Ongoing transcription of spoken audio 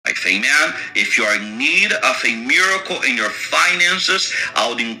Amen. If you are in need of a miracle in your finances, I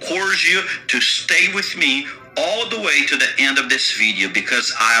would encourage you to stay with me all the way to the end of this video,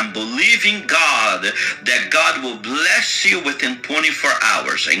 because I am believing God that God will bless you within 24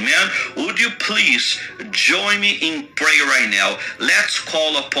 hours. Amen. Would you please join me in prayer right now? Let's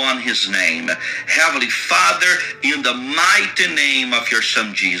call upon his name. Heavenly Father, in the mighty name of your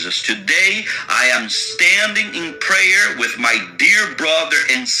son Jesus, today I am standing in prayer with my dear brother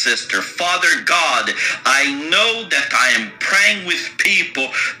and sister. Father God, I know that I am praying with people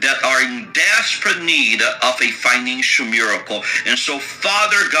that are in desperate need of a financial miracle. And so,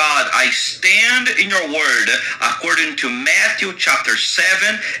 Father God, I stand in your word according to Matthew chapter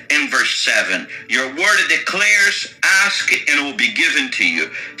 7 and verse 7. Your word declares, ask and it will be given to you.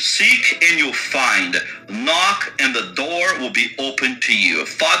 Seek and you'll find. Knock and the door will be open to you.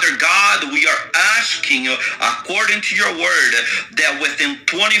 Father God, we are asking you, according to your word, that within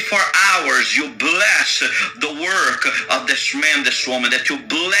 24 hours you bless the work of this man, this woman, that you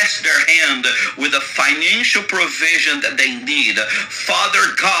bless their hand with a financial provision that they need.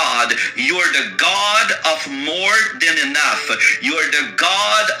 Father God, you are the God of more than enough. You are the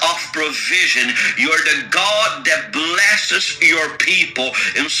God of provision. You are the God that blesses your people.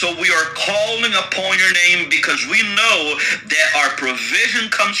 And so we are calling upon your name because we know that our provision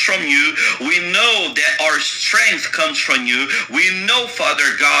comes from you. We know that our strength comes from you. We know,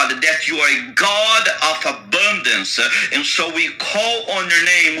 Father God, that you are a God of abundance. And so we call on your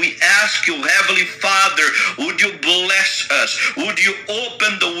name. We ask you, Heavenly Father, would you bless us? Would you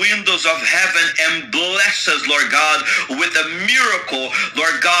open the windows of heaven and bless us, Lord God, with a miracle,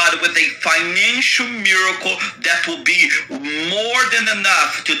 Lord God, with a financial miracle that will be more than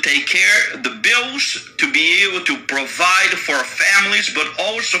enough to take care of the bills, to be able to provide for our families, but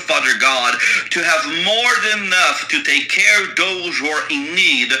also, Father God, to have more than enough to take care of those who are in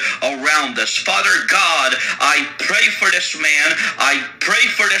need around us. Father God, I pray for this man, I pray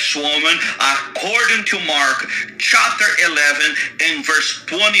for this woman, according to Mark chapter 11 and verse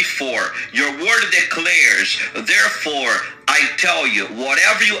 24. Your word declares, therefore, I tell you,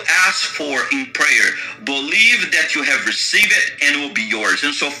 whatever you ask for in prayer, believe that you have received it and it will be yours.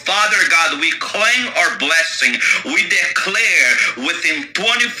 And so, Father God, we claim our blessing. We declare within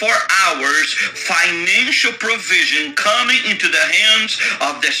 24 hours financial provision coming into the hands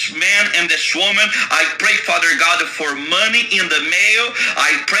of this man and this woman. I pray, Father God, for money in the mail.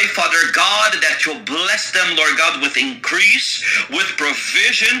 I pray, Father God, that you'll bless them, Lord God, with increase, with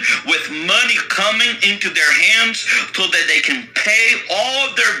provision, with money coming into their hands so that they can pay all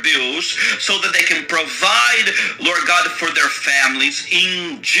their bills, so that they can provide, Lord God, for their families.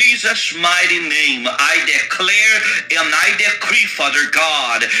 In Jesus' mighty name, I declare and I decree, Father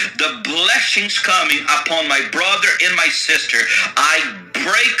God, the blessings coming upon my brother and my sister. I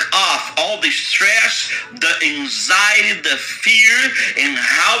break off all the stress, the anxiety, the fear, and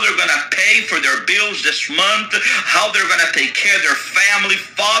how they're going to pay for their bills this month, how they're going to take care of their family.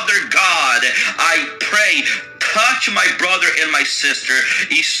 Father God, I pray, touch my brother and my sister.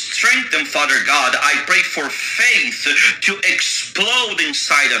 Strengthen, Father God. I pray for faith to explode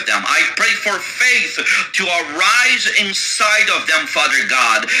inside of them. I pray for faith to arise inside of them, Father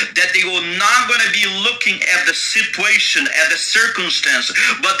God, that they will not going to be looking at the situation, at the circumstance,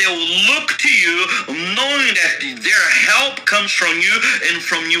 but they will look to you knowing that their help comes from you and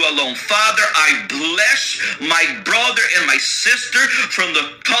from you alone. Father, I bless my brother and my sister from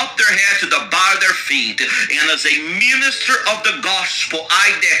the top of their head to the bottom of their feet. And as a minister of the gospel,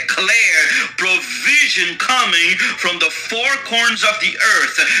 I declare provision coming from the four corners of the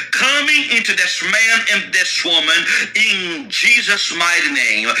earth, coming into this man and this woman in Jesus' mighty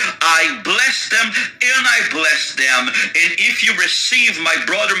name. I bless them and I bless them. And if you receive, my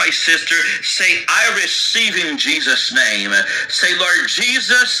brother, my sister, say, I receive in Jesus' name. Say, Lord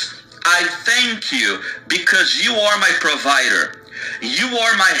Jesus, I thank you because you are my provider. You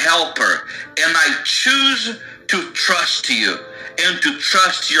are my helper, and I choose to trust you and to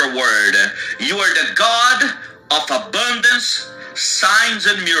trust your word. You are the God of abundance, signs,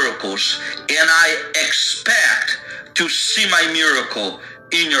 and miracles, and I expect to see my miracle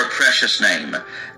in your precious name.